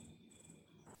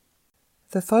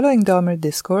The following Dharma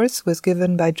discourse was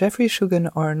given by Geoffrey Shugen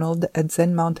Arnold at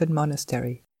Zen Mountain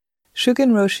Monastery.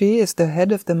 Shugen Roshi is the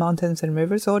head of the Mountains and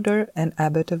Rivers Order and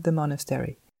abbot of the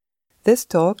monastery. This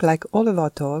talk, like all of our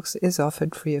talks, is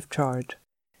offered free of charge.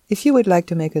 If you would like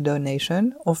to make a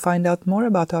donation or find out more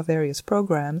about our various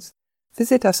programs,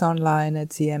 visit us online at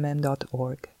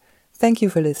zmm.org. Thank you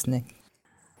for listening.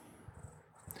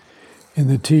 In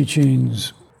the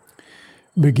teachings,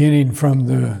 beginning from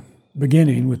the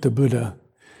beginning with the Buddha,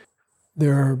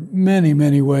 there are many,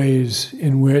 many ways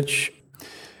in which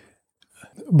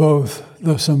both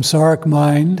the samsaric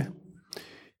mind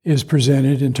is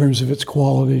presented in terms of its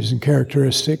qualities and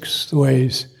characteristics, the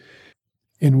ways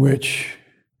in which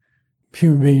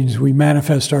human beings, we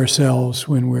manifest ourselves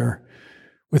when we're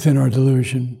within our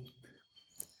delusion.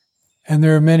 And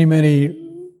there are many, many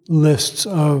lists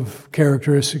of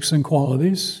characteristics and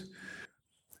qualities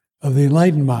of the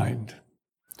enlightened mind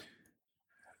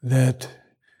that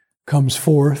comes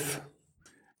forth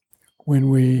when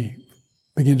we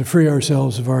begin to free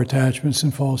ourselves of our attachments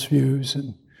and false views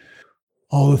and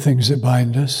all the things that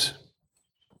bind us.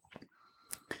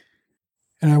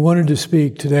 And I wanted to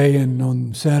speak today and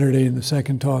on Saturday in the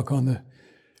second talk on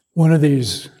one of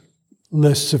these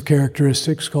lists of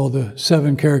characteristics called the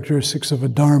 7 characteristics of a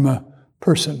Dharma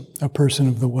person, a person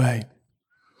of the way.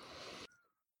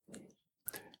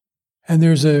 And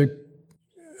there's a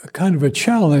kind of a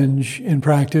challenge in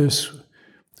practice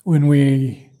when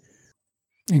we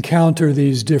encounter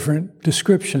these different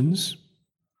descriptions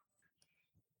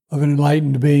of an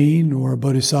enlightened being or a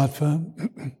bodhisattva.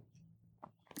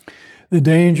 The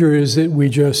danger is that we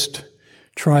just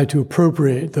try to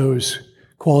appropriate those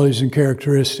qualities and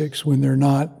characteristics when they're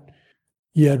not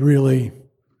yet really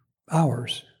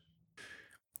ours.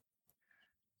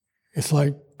 It's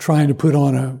like trying to put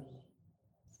on a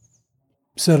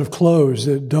set of clothes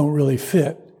that don't really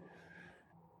fit,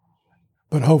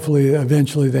 but hopefully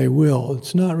eventually they will.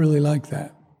 It's not really like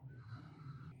that.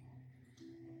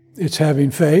 It's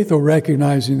having faith or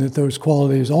recognizing that those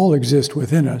qualities all exist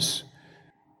within us,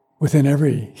 within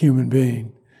every human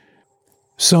being.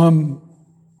 Some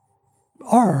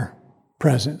are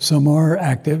present, some are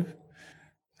active,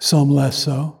 some less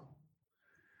so.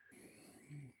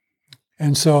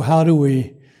 And so how do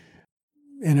we,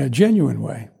 in a genuine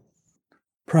way,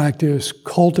 practice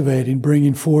cultivating,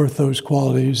 bringing forth those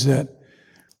qualities that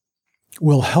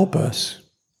will help us,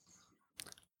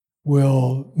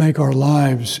 will make our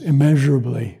lives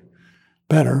immeasurably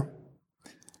better,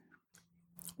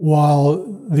 while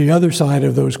the other side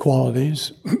of those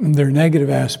qualities, their negative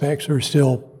aspects, are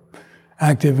still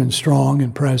active and strong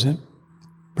and present,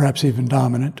 perhaps even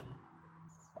dominant.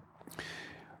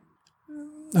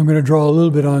 I'm going to draw a little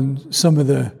bit on some of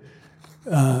the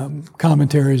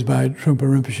commentaries by Trungpa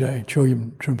Rinpoche,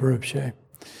 Chogyam Trungpa Rinpoche.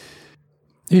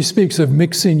 He speaks of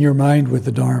mixing your mind with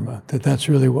the Dharma, that's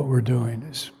really what we're doing,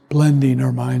 is blending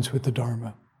our minds with the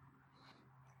Dharma,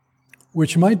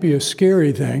 which might be a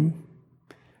scary thing,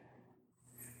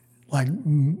 like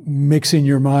mixing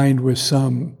your mind with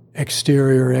some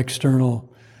exterior,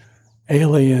 external,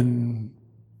 alien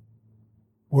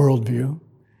worldview.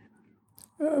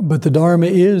 But the Dharma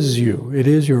is you. It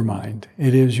is your mind.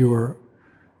 It is your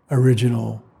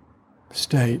original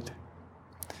state.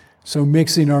 So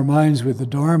mixing our minds with the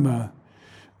Dharma,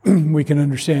 we can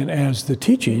understand as the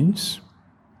teachings,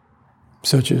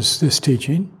 such as this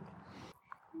teaching,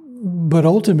 but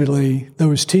ultimately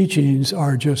those teachings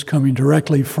are just coming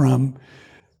directly from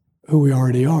who we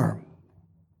already are.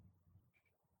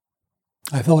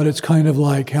 I thought it's kind of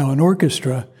like how an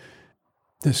orchestra,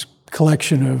 this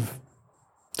collection of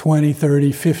 20,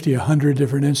 30, 50, 100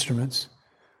 different instruments,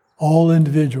 all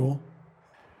individual,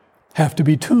 have to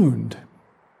be tuned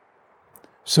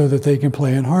so that they can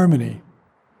play in harmony.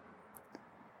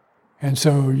 And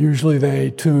so usually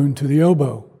they tune to the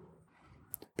oboe,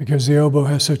 because the oboe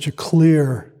has such a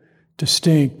clear,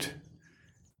 distinct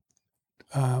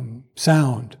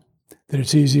sound that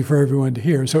it's easy for everyone to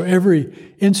hear. So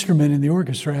every instrument in the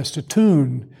orchestra has to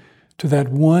tune to that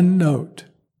one note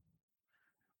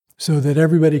so that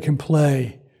everybody can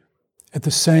play at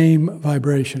the same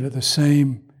vibration, at the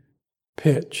same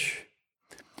pitch.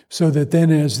 So that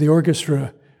then as the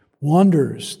orchestra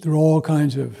wanders through all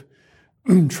kinds of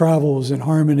travels and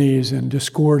harmonies and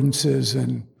discordances,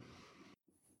 and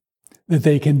that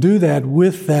they can do that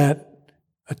with that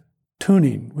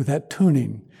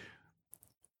tuning,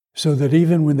 so that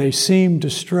even when they seem to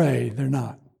stray, they're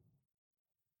not.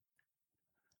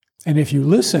 And if you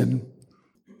listen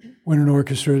when an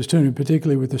orchestra is tuning,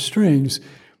 particularly with the strings,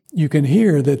 you can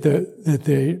hear that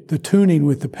the tuning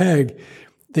with the peg,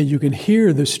 that you can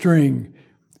hear the string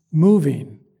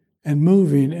moving and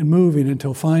moving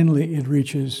until finally it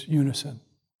reaches unison.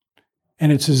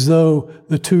 And it's as though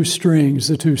the two strings,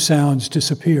 the two sounds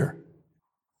disappear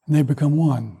and they become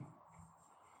one.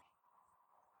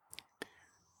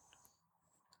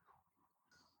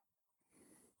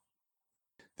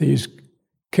 These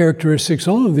characteristics,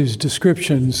 all of these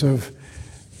descriptions of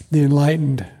the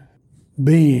enlightened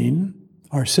being,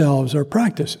 ourselves, are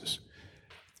practices.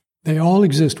 They all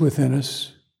exist within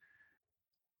us,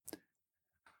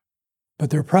 but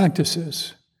they're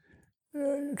practices.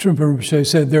 Trungpa Rinpoche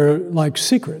said they're like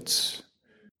secrets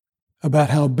about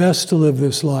how best to live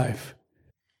this life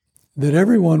that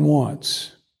everyone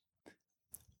wants,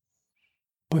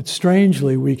 but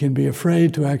strangely we can be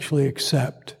afraid to actually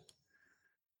accept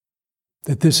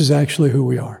that this is actually who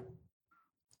we are.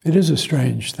 It is a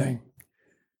strange thing.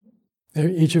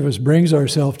 Each of us brings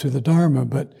ourselves to the Dharma,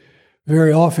 but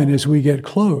very often as we get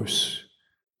closer,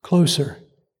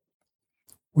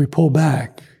 we pull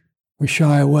back, we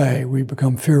shy away, we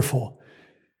become fearful.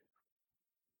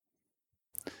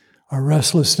 Our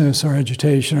restlessness, our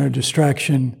agitation, our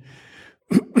distraction.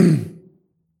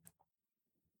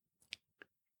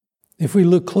 If we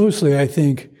look closely, I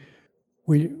think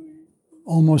we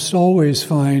almost always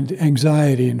find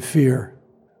anxiety and fear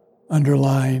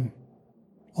underlying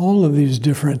all of these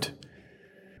different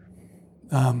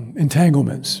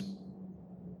entanglements.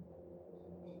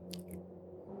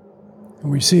 And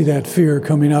we see that fear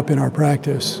coming up in our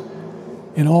practice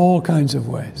in all kinds of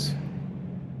ways.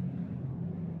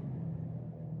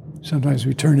 Sometimes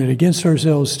we turn it against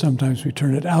ourselves, sometimes we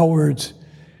turn it outwards.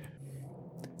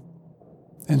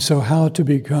 And so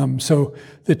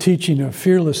the teaching of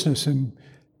fearlessness and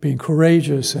being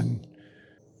courageous and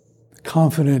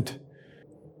confident,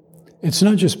 it's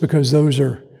not just because those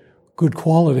are good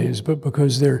qualities, but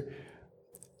because they're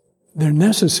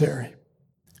necessary,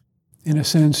 in a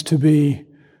sense, to be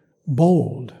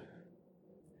bold.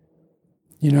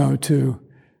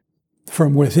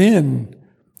 From within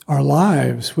our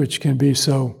lives, which can be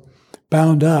so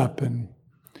bound up and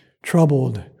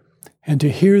troubled, and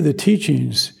to hear the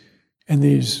teachings and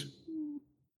these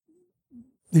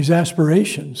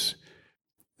aspirations,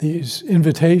 these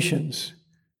invitations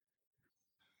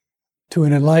to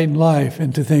an enlightened life,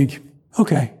 and to think,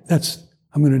 okay,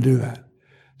 I'm going to do that.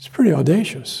 It's pretty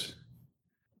audacious,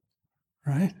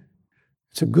 right?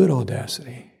 It's a good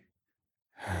audacity.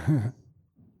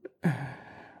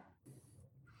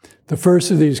 The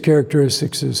first of these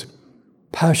characteristics is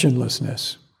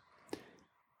passionlessness.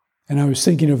 And I was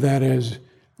thinking of that as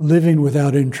living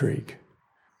without intrigue.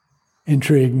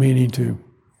 Intrigue meaning to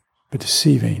be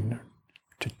deceiving,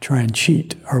 to try and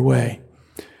cheat our way.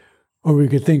 Or we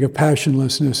could think of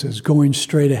passionlessness as going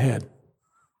straight ahead.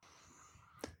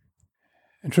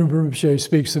 And Trungpa Rinpoche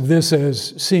speaks of this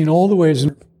as seeing all the ways,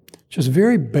 just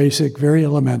very basic, very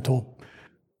elemental,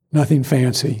 nothing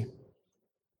fancy.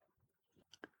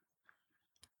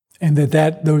 And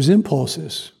those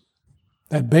impulses,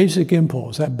 that basic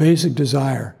impulse, that basic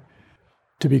desire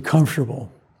to be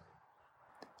comfortable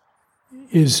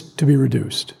is to be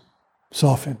reduced,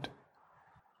 softened,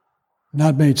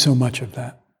 not made so much of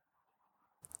that.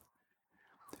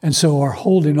 And so our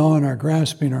holding on, our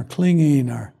grasping, our clinging,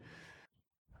 our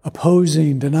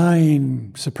opposing,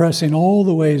 denying, suppressing, all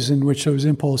the ways in which those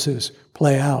impulses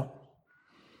play out,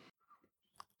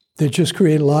 they just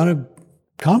create a lot of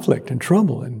conflict and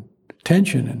trouble and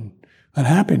tension and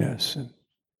unhappiness.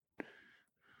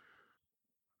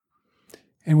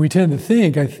 And we tend to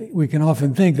think, we can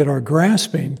often think that our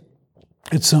grasping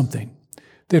at something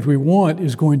that we want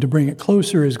is going to bring it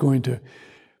closer, is going to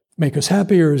make us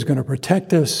happier, is going to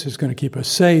protect us, is going to keep us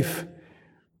safe.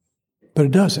 But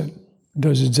it doesn't. It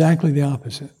does exactly the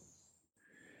opposite.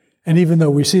 And even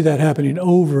though we see that happening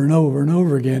over and over and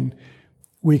over again,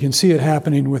 we can see it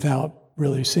happening without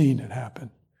really seeing it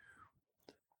happen.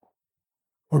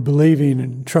 Or believing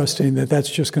and trusting that that's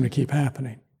just going to keep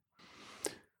happening.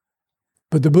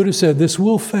 But the Buddha said this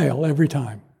will fail every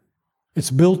time.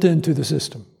 It's built into the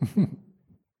system.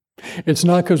 It's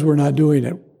not because we're not doing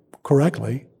it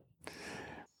correctly.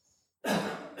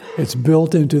 It's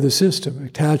built into the system.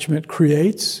 Attachment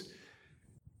creates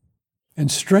and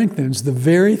strengthens the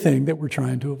very thing that we're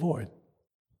trying to avoid.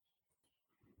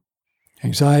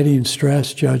 Anxiety and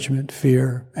stress, judgment,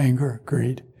 fear, anger,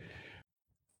 greed.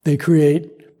 They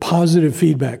create positive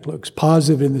feedback loops,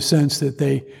 positive in the sense that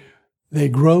they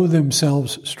grow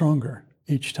themselves stronger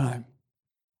each time.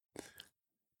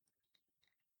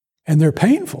 And they're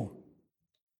painful,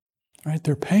 right?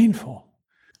 They're painful,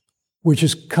 which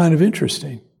is kind of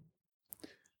interesting,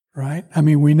 right? I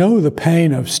mean, we know the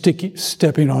pain of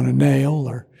stepping on a nail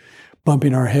or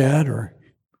bumping our head or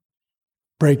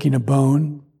breaking a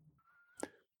bone.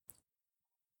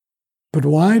 But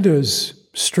why does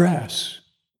stress,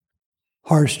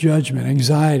 harsh judgment,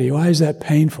 anxiety, why is that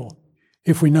painful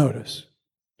if we notice?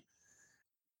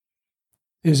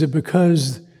 Is it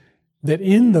because that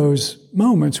in those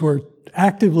moments we're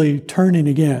actively turning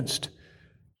against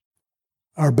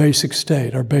our basic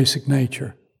state, our basic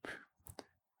nature?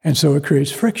 And so it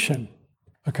creates friction,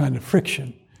 a kind of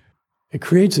friction. It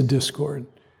creates a discord.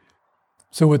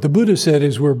 So what the Buddha said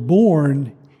is we're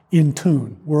born in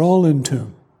tune. We're all in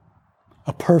tune.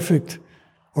 A perfect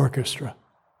orchestra.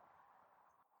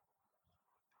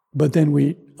 But then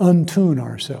we untune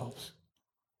ourselves.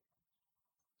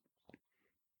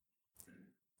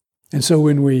 And so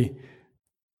when we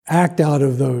act out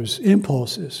of those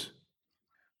impulses,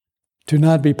 to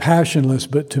not be passionless,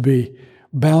 but to be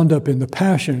bound up in the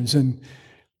passions. And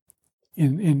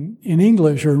in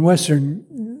English or in Western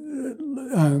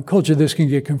culture, this can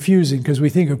get confusing because we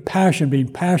think of passion, being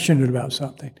passionate about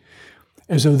something,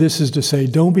 as though this is to say,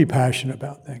 don't be passionate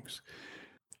about things.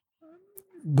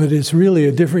 But it's really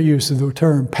a different use of the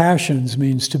term. Passions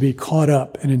means to be caught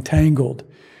up and entangled,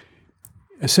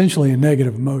 essentially in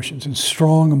negative emotions and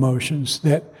strong emotions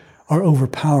that are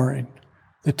overpowering,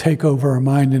 that take over our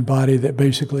mind and body, that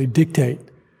basically dictate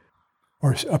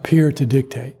or appear to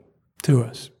dictate to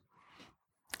us.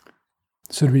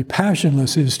 So to be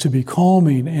passionless is to be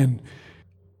calming and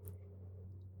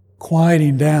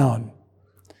quieting down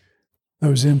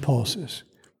those impulses.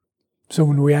 So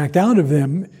when we act out of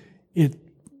them, it's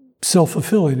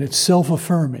self-fulfilling, it's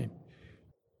self-affirming,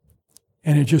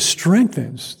 and it just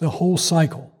strengthens the whole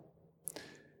cycle.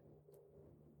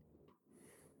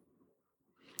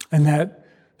 And that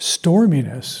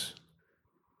storminess,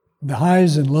 the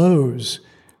highs and lows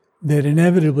that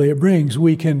inevitably it brings,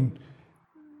 we can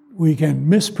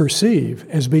misperceive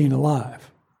as being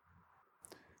alive.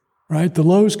 Right? The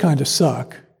lows kind of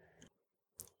suck,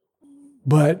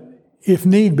 but if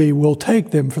need be, we'll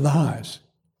take them for the highs.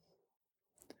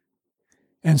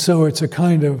 And so it's a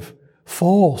kind of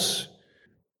false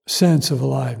sense of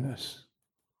aliveness.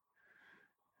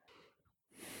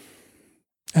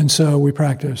 And so we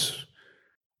practice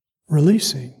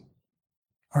releasing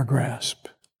our grasp,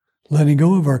 letting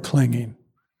go of our clinging,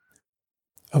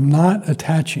 of not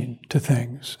attaching to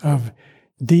things, of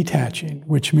detaching,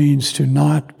 which means to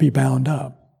not be bound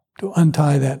up, to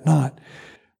untie that knot.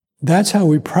 That's how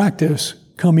we practice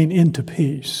coming into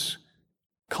peace,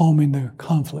 calming the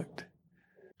conflict,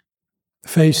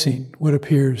 facing what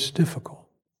appears difficult.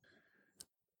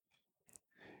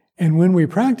 And when we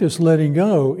practice letting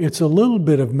go, it's a little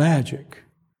bit of magic,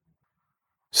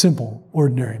 simple,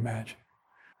 ordinary magic.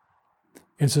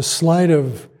 It's a sleight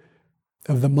of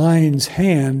the mind's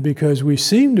hand because we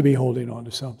seem to be holding on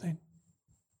to something.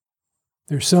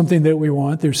 There's something that we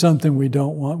want, there's something we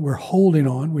don't want, we're holding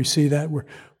on, we see that, we're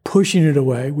pushing it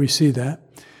away, we see that.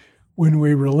 When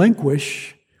we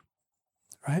relinquish,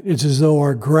 right, it's as though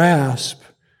our grasp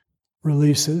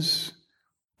releases,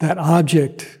 that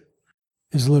object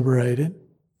is liberated.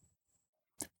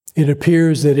 It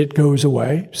appears that it goes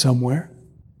away somewhere.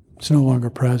 It's no longer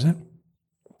present.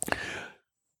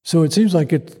 So it seems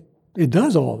like it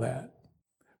does all that.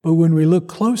 But when we look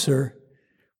closer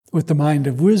with the mind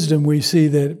of wisdom, we see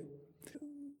that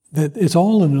it's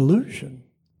all an illusion.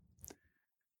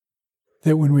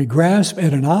 That when we grasp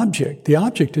at an object, the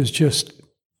object is just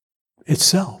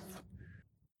itself.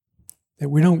 That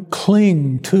we don't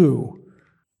cling to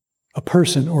a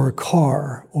person or a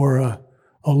car or a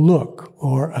look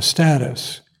or a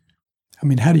status. I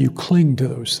mean, how do you cling to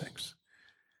those things?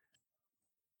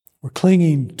 We're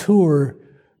clinging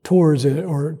towards it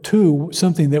or to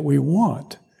something that we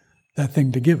want that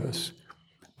thing to give us.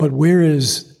 But where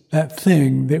is that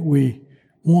thing that we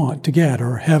want to get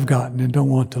or have gotten and don't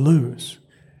want to lose?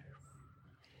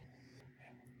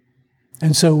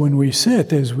 And so when we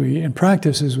sit and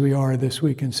practice as we are this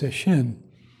week in Sesshin,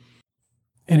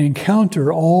 and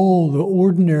encounter all the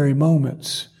ordinary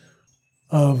moments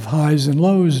of highs and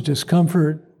lows,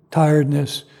 discomfort,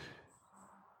 tiredness,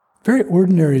 very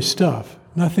ordinary stuff,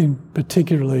 nothing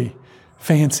particularly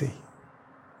fancy.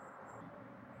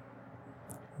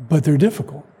 But they're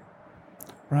difficult,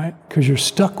 right? Because you're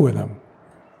stuck with them.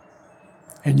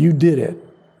 And you did it.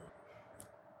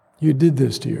 You did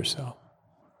this to yourself,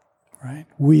 right?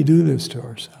 We do this to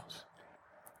ourselves.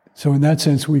 So in that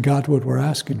sense, we got what we're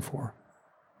asking for.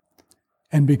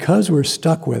 And because we're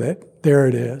stuck with it, there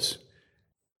it is,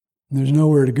 and there's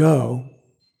nowhere to go,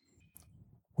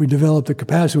 we develop the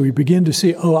capacity, we begin to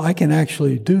see, oh, I can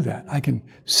actually do that. I can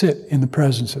sit in the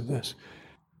presence of this.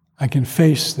 I can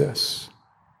face this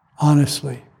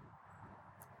honestly.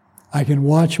 I can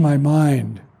watch my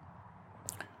mind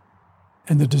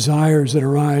and the desires that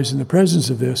arise in the presence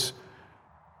of this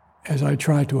as I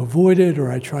try to avoid it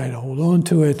or I try to hold on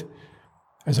to it,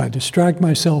 as I distract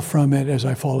myself from it, as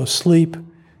I fall asleep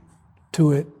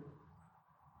to it.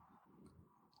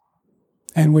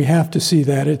 And we have to see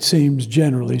that, it seems,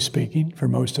 generally speaking, for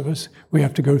most of us, we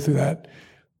have to go through that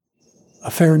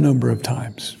a fair number of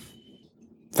times.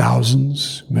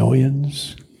 Thousands,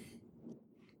 millions,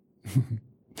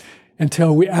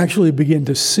 until we actually begin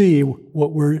to see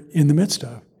what we're in the midst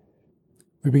of.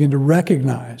 We begin to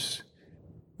recognize,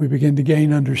 we begin to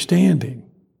gain understanding.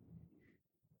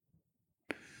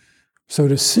 So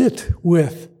to sit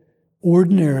with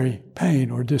ordinary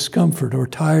pain or discomfort or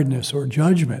tiredness or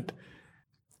judgment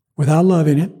without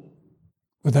loving it,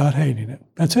 without hating it,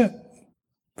 that's it.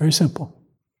 Very simple.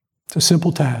 It's a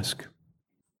simple task.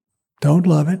 Don't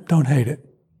love it, don't hate it.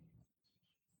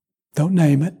 Don't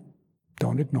name it,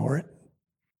 don't ignore it.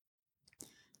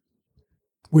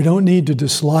 We don't need to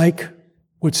dislike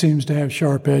what seems to have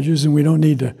sharp edges, and we don't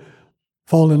need to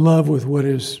fall in love with what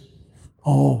is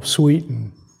all sweet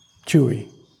and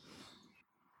chewy.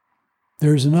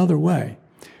 There's another way,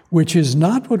 which is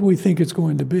not what we think it's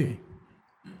going to be.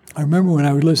 I remember when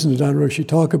I would listen to Dharma Roshi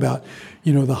talk about,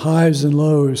 the highs and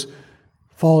lows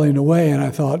falling away, and I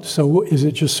thought, so is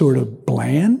it just sort of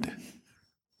bland?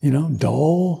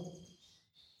 Dull?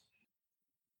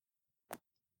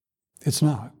 It's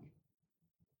not.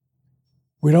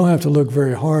 We don't have to look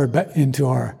very hard into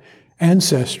our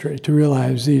ancestry to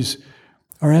realize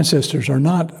our ancestors are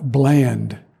not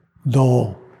bland,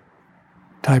 dull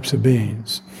types of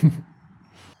beings.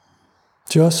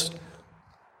 Just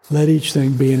let each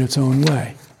thing be in its own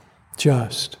way.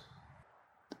 Just.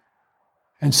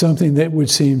 And something that would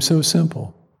seem so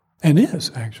simple, and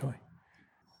is actually,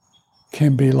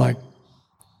 can be like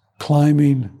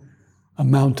climbing a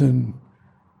mountain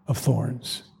of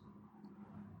thorns.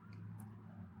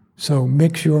 So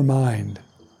mix your mind,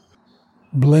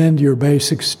 blend your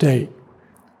basic state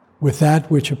with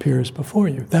that which appears before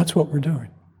you. That's what we're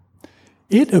doing.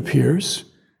 It appears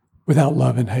without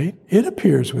love and hate. It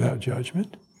appears without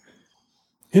judgment.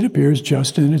 It appears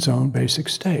just in its own basic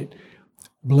state.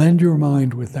 Blend your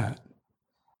mind with that.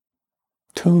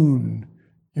 Tune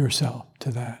yourself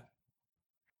to that.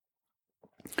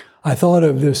 I thought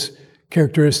of this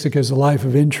characteristic as a life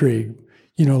of intrigue,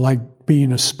 like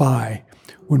being a spy,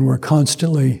 when we're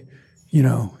constantly,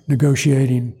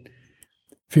 negotiating,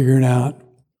 figuring out,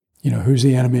 who's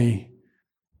the enemy,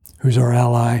 who's our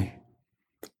ally,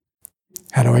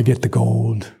 how do I get the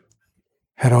gold,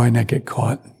 how do I not get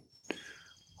caught?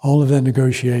 All of that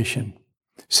negotiation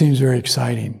seems very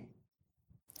exciting,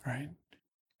 right?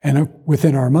 And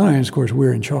within our minds, of course,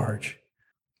 we're in charge.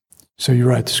 So you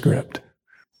write the script.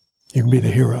 You can be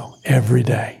the hero every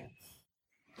day.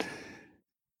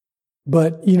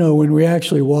 But, when we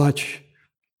actually watch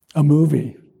a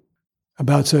movie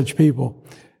about such people,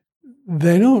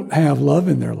 they don't have love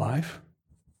in their life.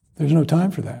 There's no time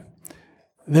for that.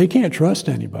 They can't trust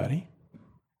anybody.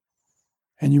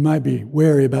 And you might be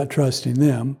wary about trusting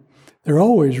them. They're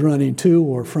always running to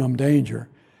or from danger.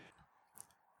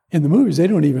 In the movies, they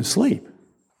don't even sleep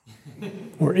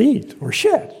or eat or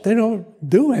shit. They don't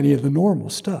do any of the normal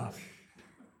stuff.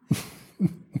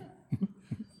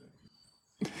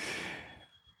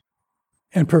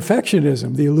 And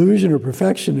perfectionism, the illusion of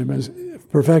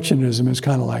perfectionism is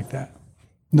kind of like that.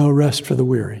 No rest for the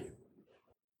weary.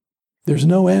 There's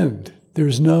no end.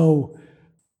 There's no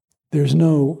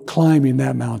climbing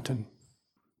that mountain.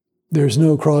 There's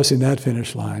no crossing that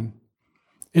finish line.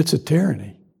 It's a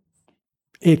tyranny.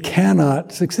 It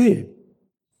cannot succeed.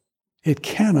 It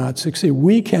cannot succeed.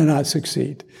 We cannot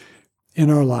succeed in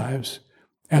our lives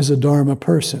as a Dharma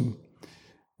person,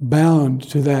 bound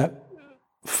to that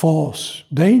false,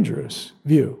 dangerous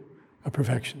view of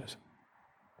perfectionism.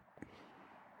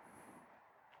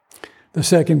 The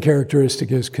second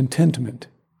characteristic is contentment.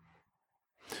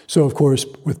 So, of course,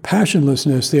 with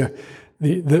passionlessness,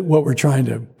 what we're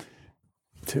trying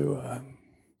to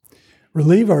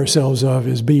relieve ourselves of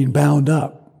is being bound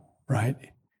up, right,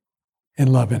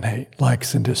 in love and hate,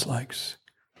 likes and dislikes.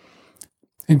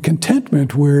 In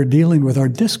contentment, we're dealing with our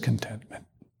discontentment.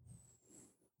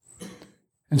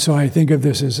 And so I think of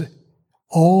this as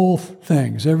all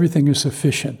things, everything is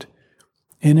sufficient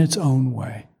in its own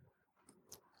way.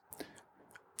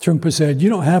 Trungpa said, you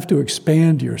don't have to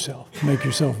expand yourself to make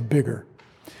yourself bigger.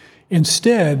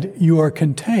 Instead, you are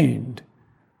contained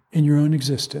in your own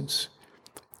existence.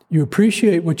 You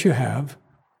appreciate what you have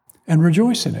and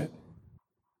rejoice in it.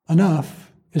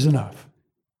 Enough is enough.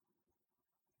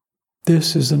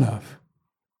 This is enough.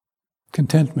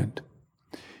 Contentment.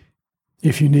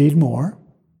 if you need more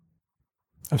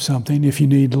of something, if you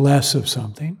need less of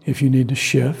something, if you need to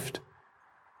shift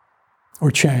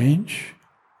or change,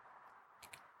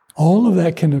 all of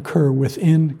that can occur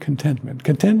within contentment.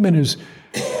 Contentment is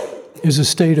a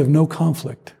state of no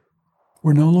conflict.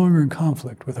 We're no longer in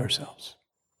conflict with ourselves.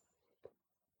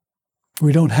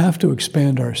 We don't have to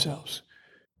expand ourselves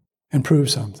and prove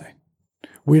something.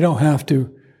 We don't have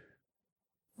to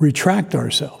retract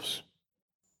ourselves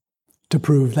to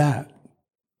prove that.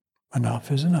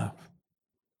 Enough is enough.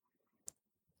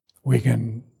 We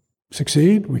can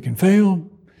succeed, we can fail,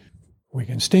 we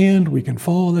can stand, we can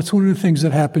fall. That's one of the things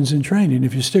that happens in training.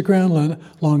 If you stick around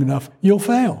long enough, you'll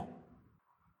fail.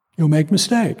 You'll make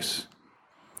mistakes.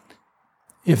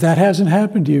 If that hasn't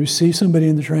happened to you, see somebody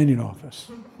in the training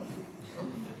office.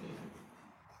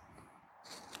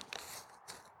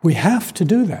 We have to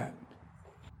do that.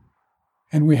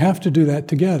 And we have to do that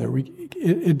together.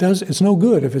 It's no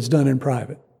good if it's done in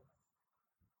private.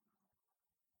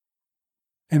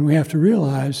 And we have to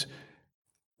realize,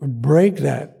 break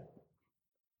that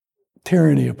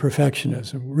tyranny of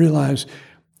perfectionism. Realize,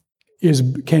 is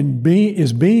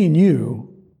being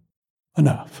you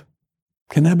enough?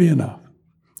 Can that be enough?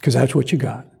 Because that's what you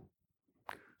got.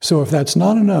 So if that's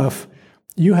not enough,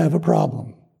 you have a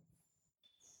problem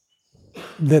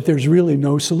that there's really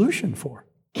no solution for.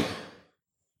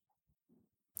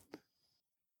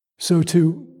 So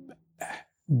to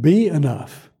be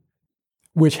enough,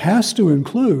 which has to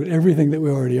include everything that we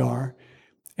already are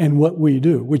and what we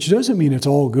do, which doesn't mean it's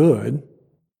all good.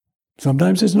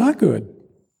 Sometimes it's not good.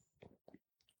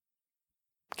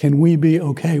 Can we be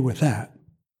okay with that?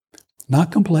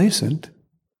 Not complacent,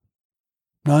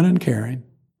 not uncaring,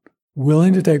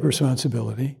 willing to take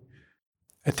responsibility,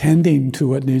 attending to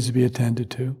what needs to be attended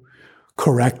to,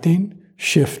 correcting,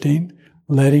 shifting,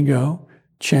 letting go,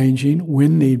 changing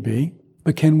when need be.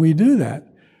 But can we do that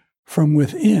from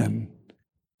within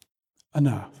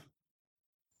enough?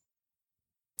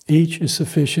 Each is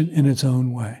sufficient in its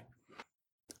own way.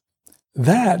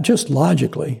 That, just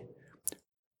logically,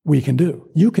 we can do.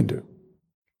 You can do.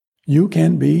 You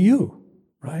can be you,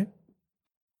 right?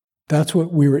 That's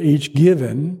what we were each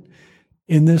given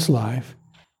in this life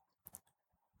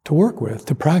to work with,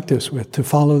 to practice with, to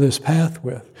follow this path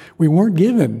with. We weren't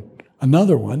given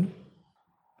another one,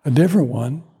 a different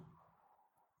one.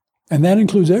 And that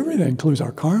includes everything. It includes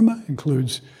our karma,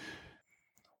 includes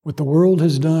what the world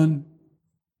has done,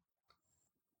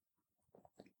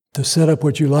 to set up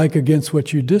what you like against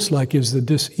what you dislike is the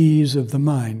dis-ease of the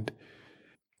mind.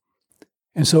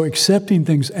 And so accepting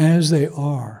things as they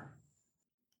are,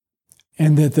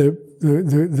 and that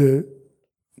the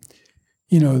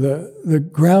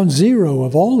ground zero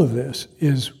of all of this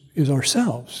is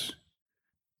ourselves.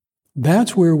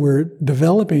 That's where we're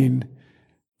developing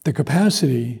the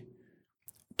capacity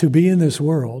to be in this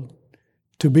world,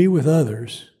 to be with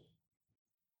others,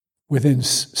 within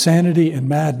sanity and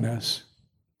madness,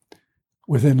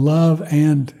 within love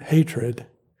and hatred,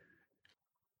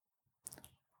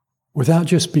 without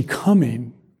just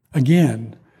becoming,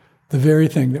 again, the very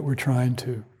thing that we're trying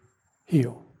to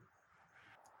heal.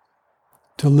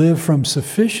 To live from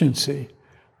sufficiency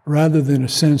rather than a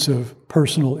sense of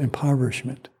personal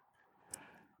impoverishment.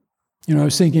 I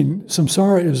was thinking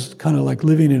samsara is kind of like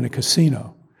living in a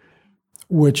casino,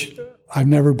 which I've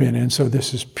never been in, so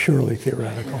this is purely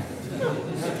theoretical.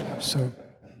 So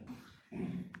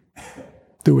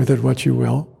do with it what you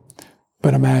will,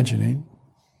 but imagining.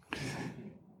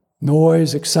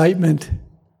 Noise, excitement,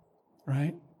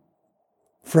 right?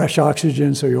 Fresh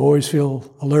oxygen, so you always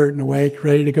feel alert and awake,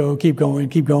 ready to go, keep going,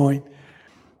 keep going.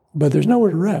 But there's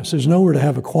nowhere to rest. There's nowhere to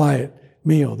have a quiet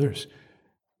meal. There's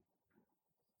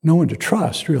no one to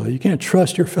trust, really. You can't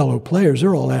trust your fellow players.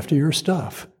 They're all after your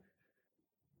stuff.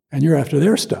 And you're after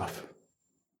their stuff.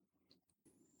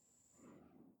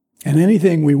 And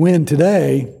anything we win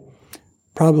today,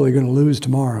 probably going to lose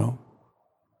tomorrow.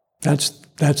 That's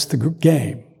the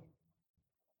game.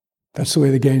 That's the way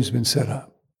the game's been set up.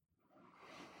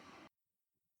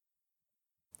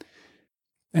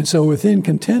 And so within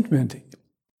contentment,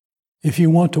 if you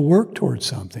want to work towards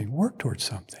something, work towards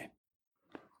something.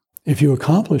 If you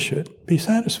accomplish it, be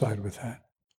satisfied with that.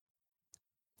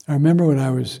 I remember when I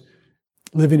was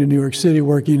living in New York City,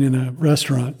 working in a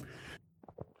restaurant,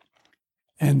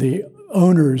 and the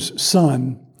owner's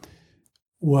son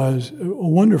was a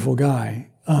wonderful guy,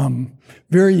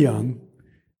 very young,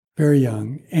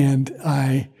 and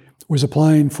I was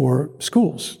applying for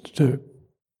schools to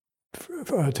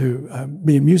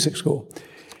be in music school.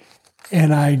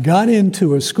 And I got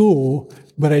into a school,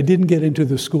 but I didn't get into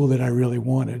the school that I really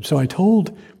wanted. So I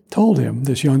told told him,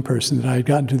 this young person, that I had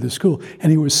gotten to the school,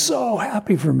 and he was so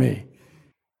happy for me.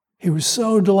 He was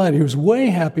so delighted. He was way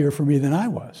happier for me than I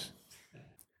was.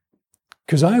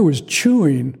 Because I was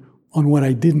chewing on what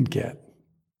I didn't get,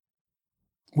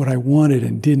 what I wanted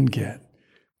and didn't get.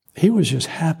 He was just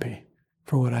happy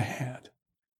for what I had.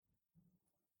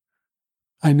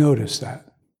 I noticed that.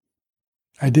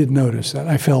 I did notice that.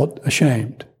 I felt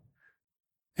ashamed,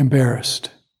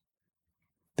 embarrassed,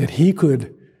 that he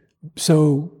could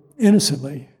so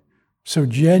innocently, so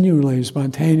genuinely,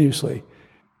 spontaneously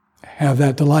have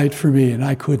that delight for me, and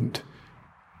I couldn't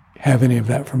have any of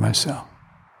that for myself.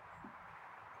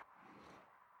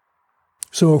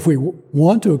 So if we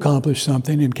want to accomplish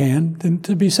something and can, then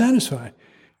to be satisfied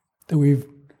that we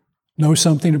know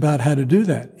something about how to do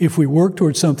that. If we work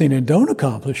towards something and don't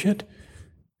accomplish it,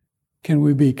 can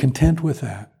we be content with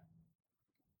that?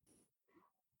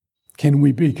 Can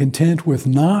we be content with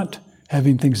not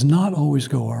having things not always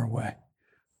go our way,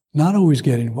 not always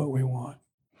getting what we want?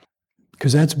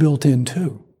 Because that's built in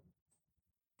too.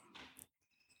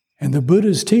 And the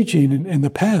Buddha's teaching and the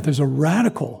path is a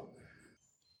radical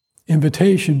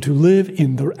invitation to live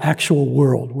in the actual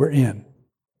world we're in,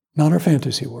 not our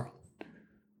fantasy world,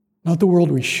 not the world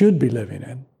we should be living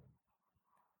in,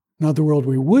 not the world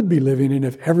we would be living in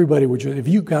if everybody would just, if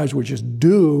you guys would just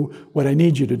do what I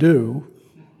need you to do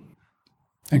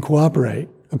and cooperate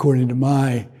according to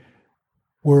my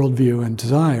worldview and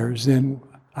desires, then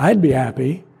I'd be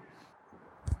happy.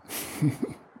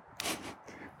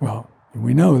 Well,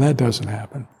 we know that doesn't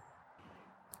happen.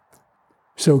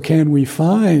 So can we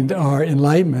find our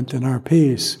enlightenment and our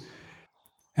peace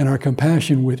and our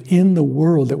compassion within the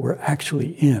world that we're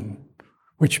actually in,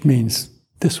 which means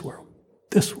this world,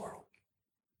 this world.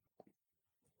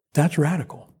 That's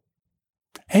radical.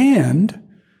 And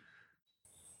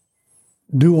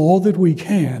do all that we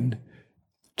can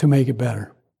to make it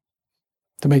better,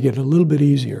 to make it a little bit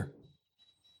easier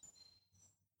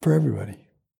for everybody.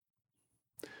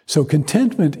 So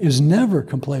contentment is never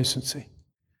complacency.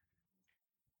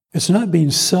 It's not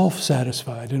being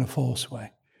self-satisfied in a false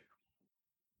way.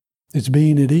 It's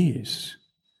being at ease.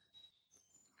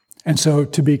 And so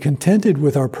to be contented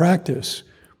with our practice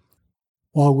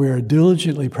while we are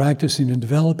diligently practicing and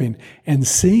developing and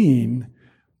seeing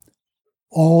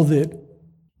all that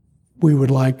we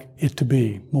would like it to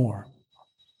be more.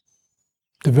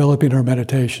 Developing our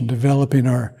meditation, developing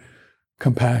our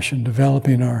compassion,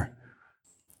 developing our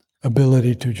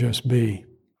ability to just be.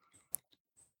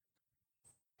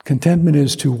 Contentment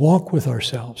is to walk with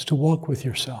ourselves, to walk with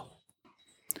yourself,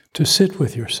 to sit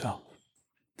with yourself,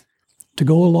 to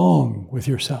go along with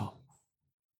yourself.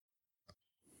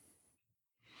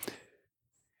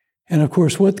 And of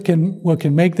course, what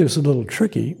can make this a little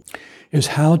tricky is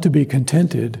how to be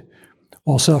contented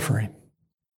while suffering.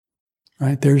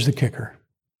 Right? There's the kicker.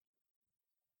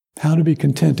 How to be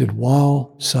contented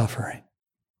while suffering.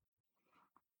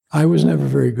 I was never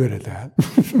very good at that.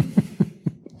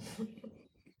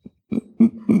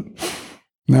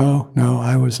 No,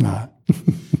 I was not.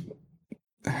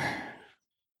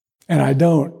 And I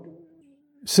don't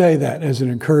say that as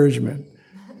an encouragement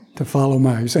to follow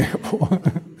my example.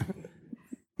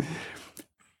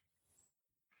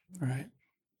 Right?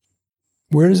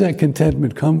 Where does that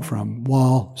contentment come from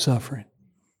while suffering?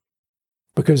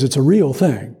 Because it's a real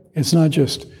thing. It's not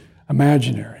just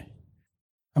imaginary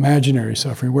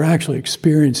suffering. We're actually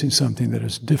experiencing something that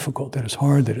is difficult, that is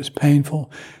hard, that is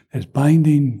painful, that is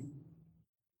binding,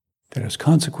 that has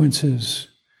consequences,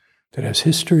 that has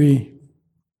history.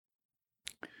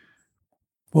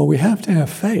 Well, we have to have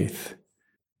faith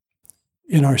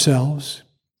in ourselves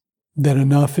that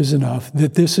enough is enough,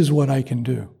 that this is what I can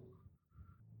do.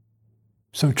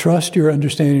 So trust your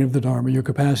understanding of the Dharma, your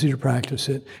capacity to practice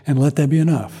it, and let that be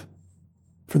enough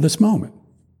for this moment.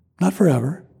 Not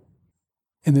forever,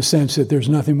 in the sense that there's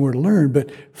nothing more to learn,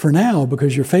 but for now,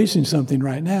 because you're facing something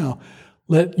right now,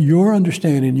 let your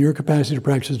understanding, your capacity to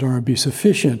practice Dharma be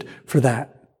sufficient for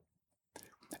that.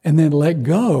 And then let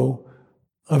go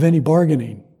of any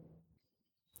bargaining.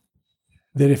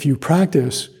 That if you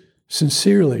practice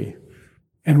sincerely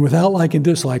and without like and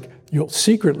dislike, you'll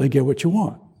secretly get what you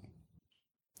want.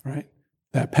 Right?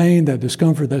 That pain, that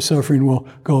discomfort, that suffering will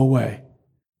go away.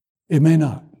 It may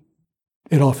not.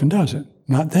 It often doesn't.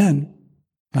 Not then.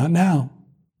 Not now.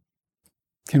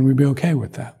 Can we be okay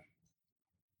with that?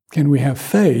 Can we have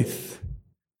faith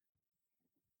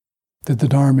that the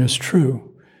Dharma is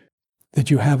true, that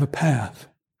you have a path?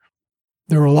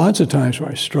 There were lots of times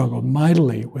where I struggled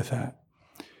mightily with that.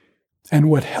 And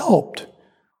what helped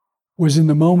was in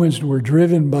the moments where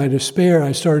driven by despair,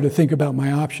 I started to think about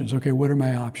my options. Okay, what are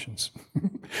my options?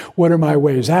 What are my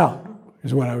ways out?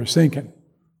 is what I was thinking,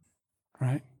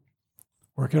 right?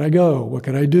 Where could I go? What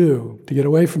could I do to get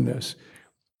away from this?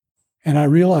 And I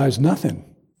realized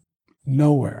nothing.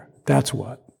 Nowhere. That's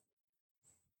what.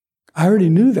 I already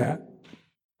knew that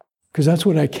because that's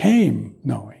what I came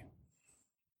knowing.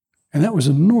 And that was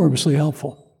enormously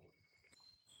helpful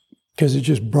because it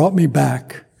just brought me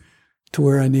back to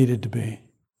where I needed to be.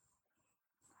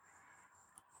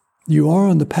 You are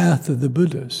on the path of the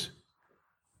Buddhas.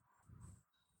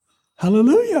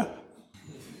 Hallelujah!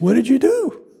 What did you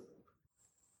do?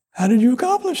 How did you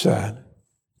accomplish that?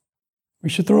 We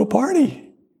should throw a party.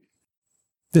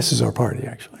 This is our party,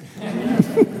 actually.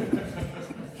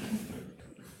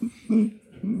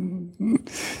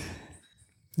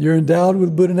 You're endowed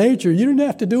with Buddha nature. You didn't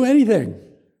have to do anything,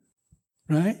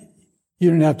 right? You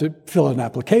didn't have to fill out an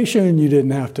application. You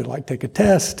didn't have to take a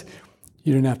test.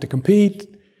 You didn't have to compete.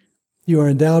 You are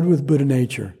endowed with Buddha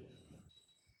nature.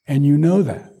 And you know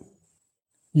that.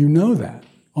 You know that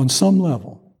on some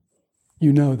level.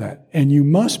 You know that. And you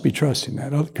must be trusting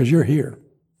that because you're here.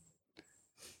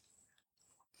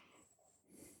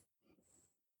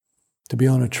 To be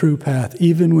on a true path,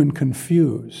 even when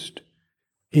confused,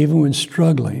 even when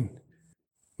struggling,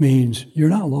 means you're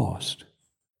not lost.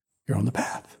 You're on the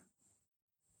path.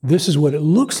 This is what it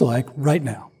looks like right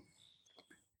now.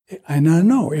 And I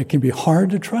know it can be hard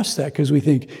to trust that because we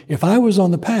think, if I was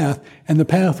on the path and the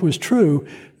path was true,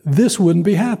 this wouldn't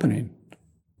be happening.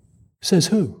 Says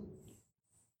who?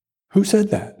 Who said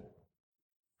that?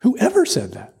 Whoever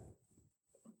said that?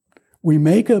 We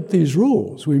make up these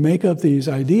rules, we make up these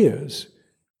ideas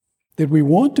that we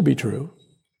want to be true,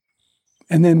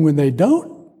 and then when they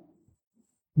don't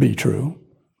be true,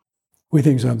 we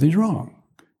think something's wrong.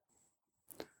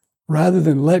 Rather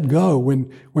than let go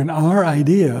when our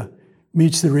idea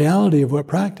meets the reality of what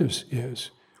practice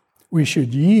is, we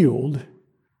should yield,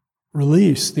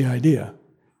 release the idea,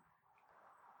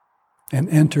 and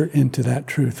enter into that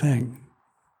true thing.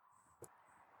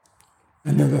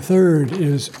 And then the third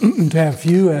is to have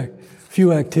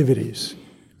few activities,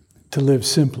 to live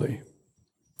simply.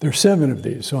 There are 7 of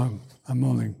these, so I'm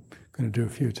only going to do a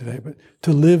few today. But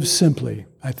to live simply,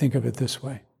 I think of it this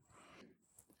way.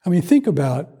 I mean, think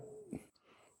about,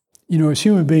 as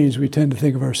human beings, we tend to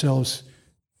think of ourselves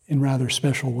in rather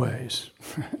special ways.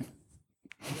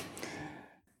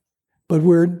 But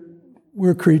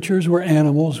we're creatures, we're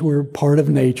animals, we're part of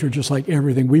nature, just like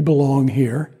everything. We belong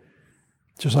here.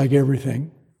 Just like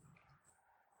everything.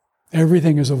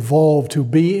 Everything has evolved to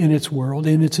be in its world,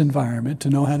 in its environment,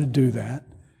 to know how to do that.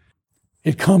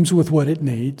 It comes with what it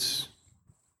needs.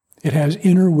 It has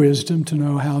inner wisdom to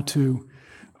know how to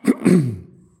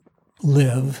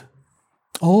live.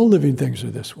 All living things are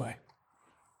this way.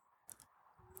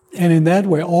 And in that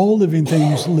way, all living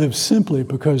things live simply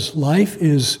because life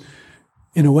is,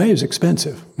 in a way, is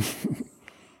expensive.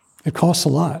 It costs a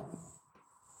lot,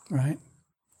 right?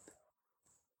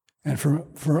 And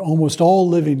for almost all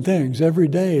living things, every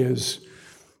day is,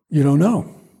 you don't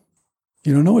know.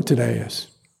 You don't know what today is.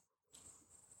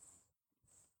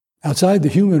 Outside the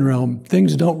human realm,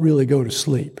 things don't really go to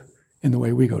sleep in the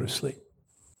way we go to sleep.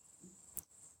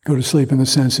 Go to sleep in the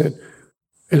sense that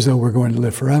as though we're going to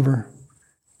live forever,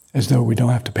 as though we don't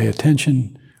have to pay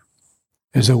attention,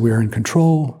 as though we're in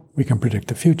control, we can predict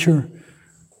the future,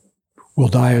 we'll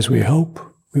die as we hope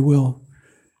we will.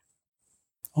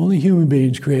 Only human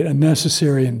beings create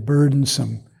unnecessary and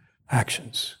burdensome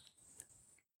actions.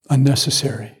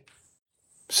 Unnecessary.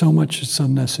 So much it's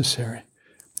unnecessary.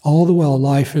 All the while,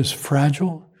 life is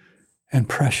fragile and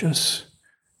precious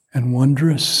and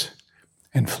wondrous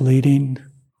and fleeting.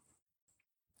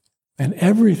 And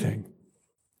everything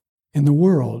in the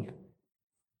world,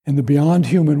 in the beyond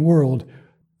human world,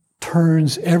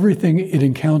 turns everything it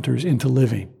encounters into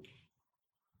living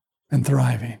and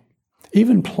thriving.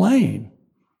 Even playing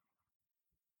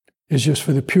is just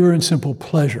for the pure and simple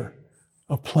pleasure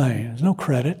of playing. There's no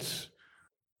credits,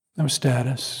 no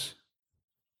status.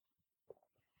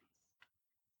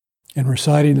 In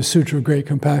reciting the Sutra of Great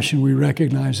Compassion, we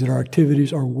recognize that our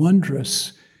activities are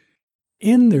wondrous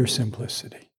in their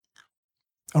simplicity,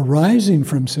 arising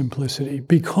from simplicity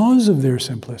because of their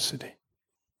simplicity.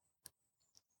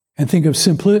 And think of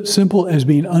simple as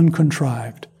being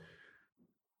uncontrived,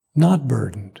 not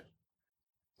burdened,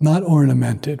 not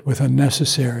ornamented with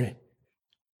unnecessary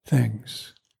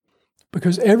things.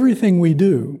 Because everything we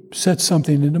do sets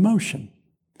something into motion.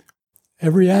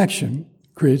 Every action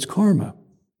creates karma.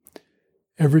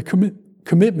 Every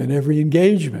commitment, every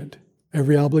engagement,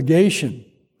 every obligation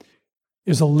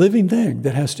is a living thing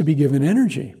that has to be given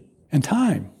energy and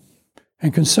time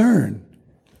and concern.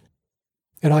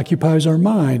 It occupies our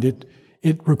mind.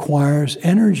 It requires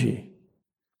energy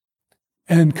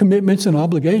And commitments and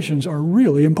obligations are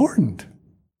really important.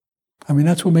 I mean,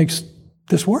 that's what makes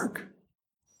this work.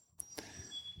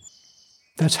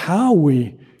 That's how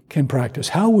we can practice,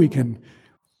 how we can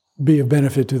be of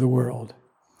benefit to the world.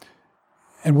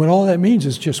 And what all that means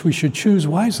is just we should choose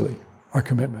wisely our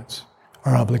commitments,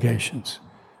 our obligations,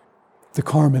 the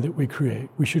karma that we create.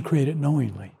 We should create it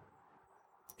knowingly.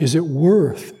 Is it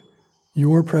worth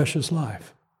your precious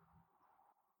life?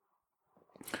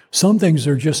 Some things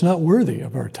are just not worthy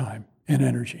of our time and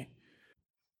energy.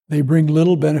 They bring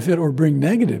little benefit or bring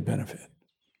negative benefit.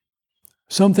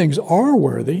 Some things are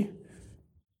worthy,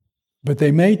 but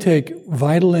they may take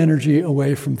vital energy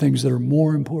away from things that are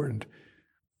more important.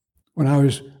 When I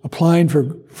was applying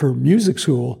for music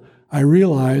school, I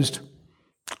realized,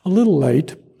 a little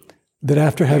late, that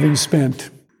after having spent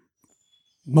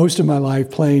most of my life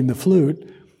playing the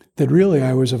flute, that really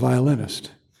I was a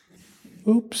violinist.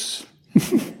 Oops.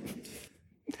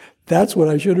 That's what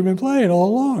I should have been playing all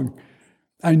along.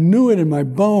 I knew it in my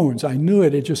bones. I knew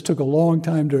it. It just took a long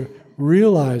time to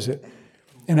realize it.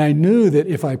 And I knew that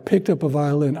if I picked up a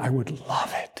violin, I would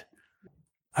love it.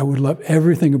 I would love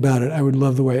everything about it. I would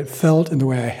love the way it felt and the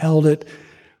way I held it.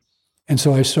 And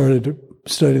so I started to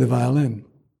study the violin.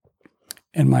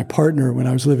 And my partner, when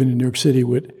I was living in New York City,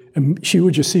 she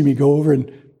would just see me go over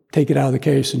and take it out of the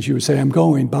case, and she would say, "I'm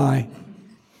going, bye."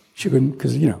 She couldn't,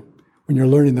 because, when you're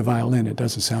learning the violin, it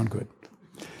doesn't sound good.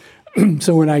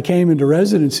 So when I came into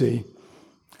residency,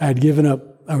 I had given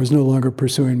up. I was no longer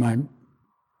pursuing my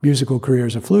musical career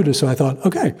as a flutist, so I thought,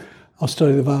 okay, I'll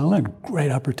study the violin.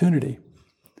 Great opportunity.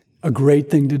 A great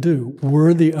thing to do,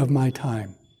 worthy of my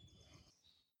time.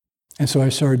 And so I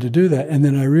started to do that, and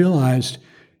then I realized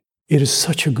it is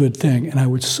such a good thing, and I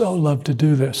would so love to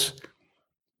do this,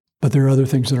 but there are other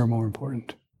things that are more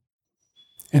important.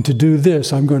 And to do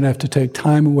this, I'm going to have to take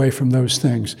time away from those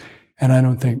things, and I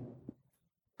don't think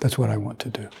that's what I want to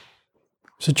do.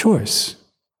 It's a choice.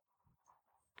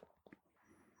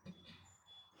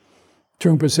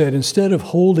 Trungpa said, instead of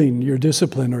holding your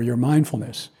discipline or your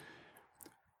mindfulness,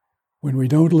 when we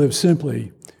don't live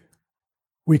simply,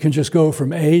 we can just go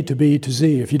from A to B to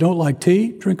Z. If you don't like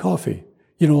tea, drink coffee.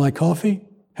 You don't like coffee?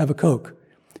 Have a Coke.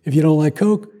 If you don't like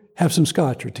Coke, have some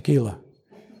scotch or tequila.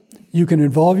 You can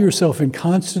involve yourself in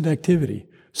constant activity.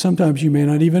 Sometimes you may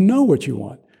not even know what you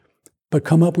want, but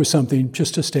come up with something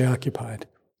just to stay occupied.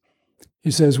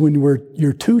 He says, when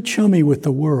you're too chummy with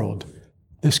the world,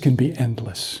 this can be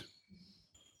endless.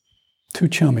 Too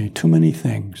chummy, too many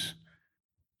things,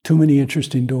 too many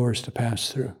interesting doors to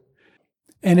pass through.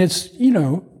 And it's,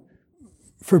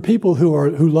 for people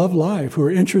who love life, who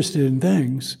are interested in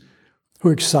things, who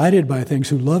are excited by things,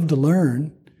 who love to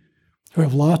learn, who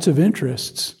have lots of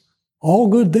interests, all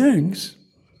good things,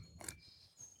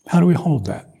 how do we hold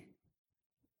that?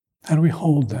 How do we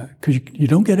hold that? Because you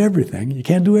don't get everything. You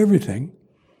can't do everything,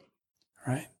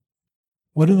 right?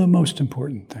 What are the most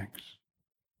important things?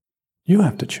 You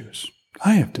have to choose.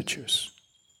 I have to choose.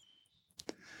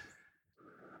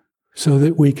 So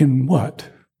that we can what?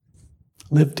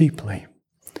 Live deeply,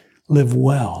 live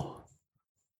well,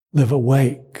 live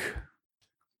awake,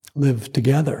 live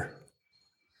together.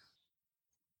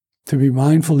 To be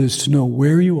mindful is to know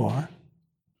where you are,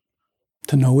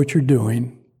 to know what you're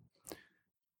doing,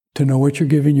 to know what you're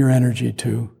giving your energy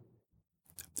to,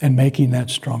 and making that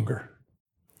stronger.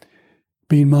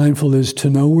 Being mindful is to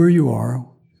know where you are,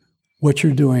 what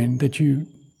you're doing that you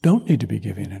don't need to be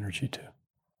giving energy to,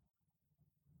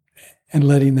 and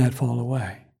letting that fall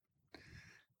away.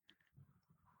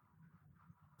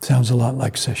 Sounds a lot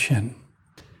like Sesshin.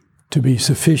 To be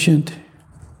sufficient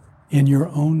in your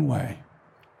own way.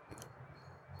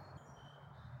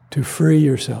 To free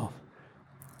yourself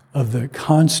of the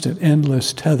constant,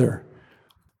 endless tether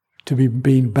to be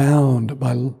being bound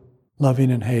by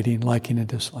loving and hating, liking and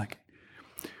disliking.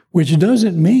 Which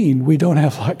doesn't mean we don't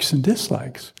have likes and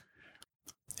dislikes.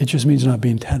 It just means not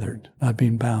being tethered, not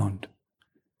being bound.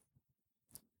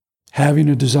 Having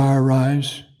a desire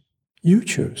arise, you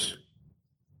choose.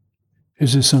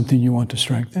 Is this something you want to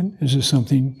strengthen? Is this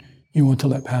something you want to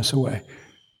let pass away?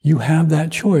 You have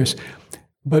that choice.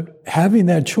 But having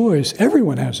that choice,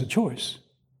 everyone has a choice.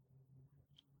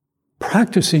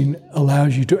 Practicing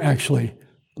allows you to actually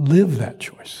live that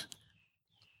choice.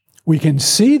 We can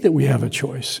see that we have a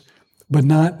choice, but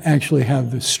not actually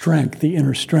have the strength, the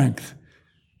inner strength,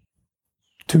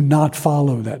 to not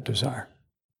follow that desire.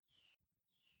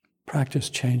 Practice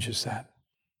changes that.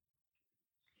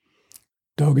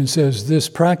 Dogen says this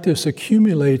practice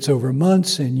accumulates over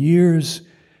months and years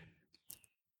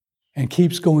and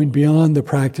keeps going beyond the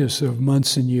practice of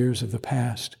months and years of the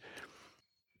past.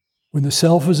 When the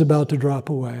self is about to drop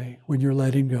away, when you're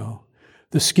letting go,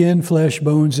 The skin, flesh,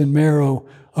 bones, and marrow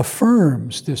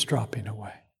affirms this dropping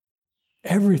away.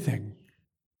 Everything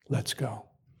lets go.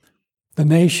 The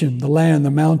nation, the land,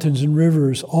 the mountains, and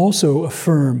rivers also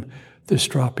affirm this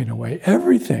dropping away.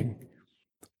 Everything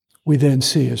we then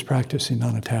see as practicing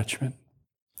non-attachment.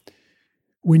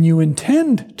 When you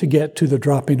intend to get to the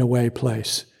dropping away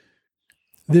place,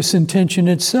 this intention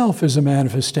itself is a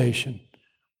manifestation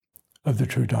of the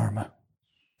true Dharma.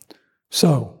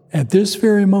 So, at this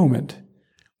very moment,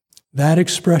 that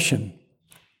expression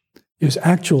is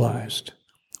actualized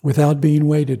without being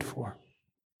waited for.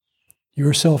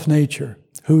 Your self-nature,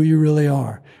 who you really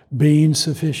are, being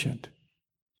sufficient,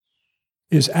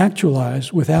 is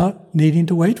actualized without needing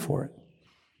to wait for it.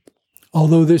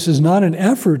 Although this is not an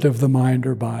effort of the mind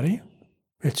or body,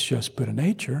 it's just Buddha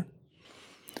nature,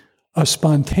 a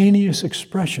spontaneous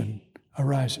expression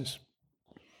arises.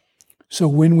 So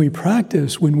when we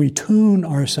practice, when we tune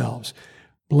ourselves,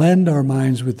 blend our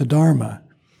minds with the Dharma,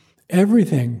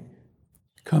 everything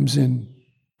comes into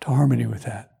harmony with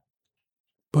that.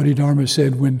 Bodhidharma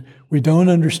said, when we don't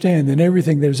understand, then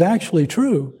everything that is actually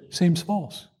true seems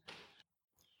false.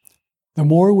 The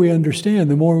more we understand,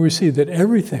 the more we see that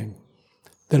everything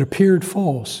that appeared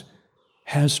false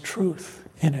has truth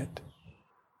in it,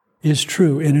 is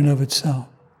true in and of itself.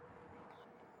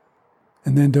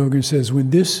 And then Dogen says, when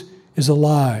this is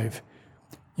alive,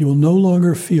 you will no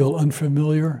longer feel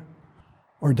unfamiliar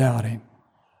or doubting.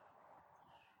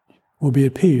 We'll be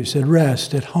at peace, at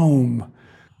rest, at home,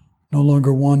 no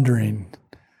longer wandering.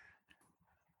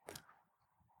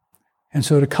 And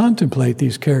so to contemplate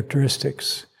these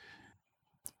characteristics,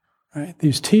 right,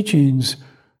 these teachings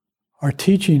are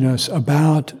teaching us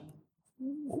about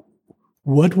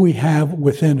what we have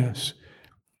within us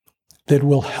that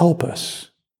will help us,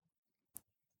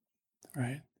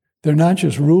 right? They're not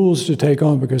just rules to take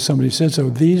on because somebody said so.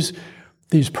 These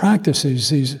practices,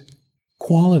 these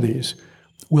qualities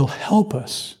will help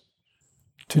us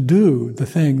to do the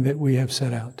thing that we have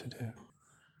set out to do.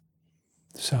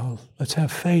 So let's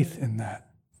have faith in that.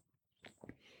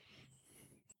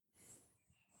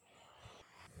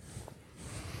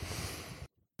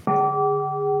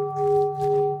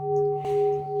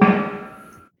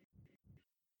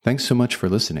 Thanks so much for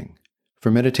listening. For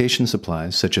meditation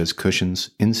supplies such as cushions,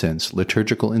 incense,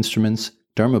 liturgical instruments,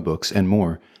 Dharma books, and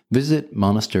more, visit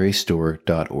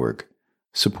monasterystore.org.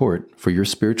 Support for your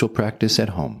spiritual practice at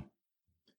home.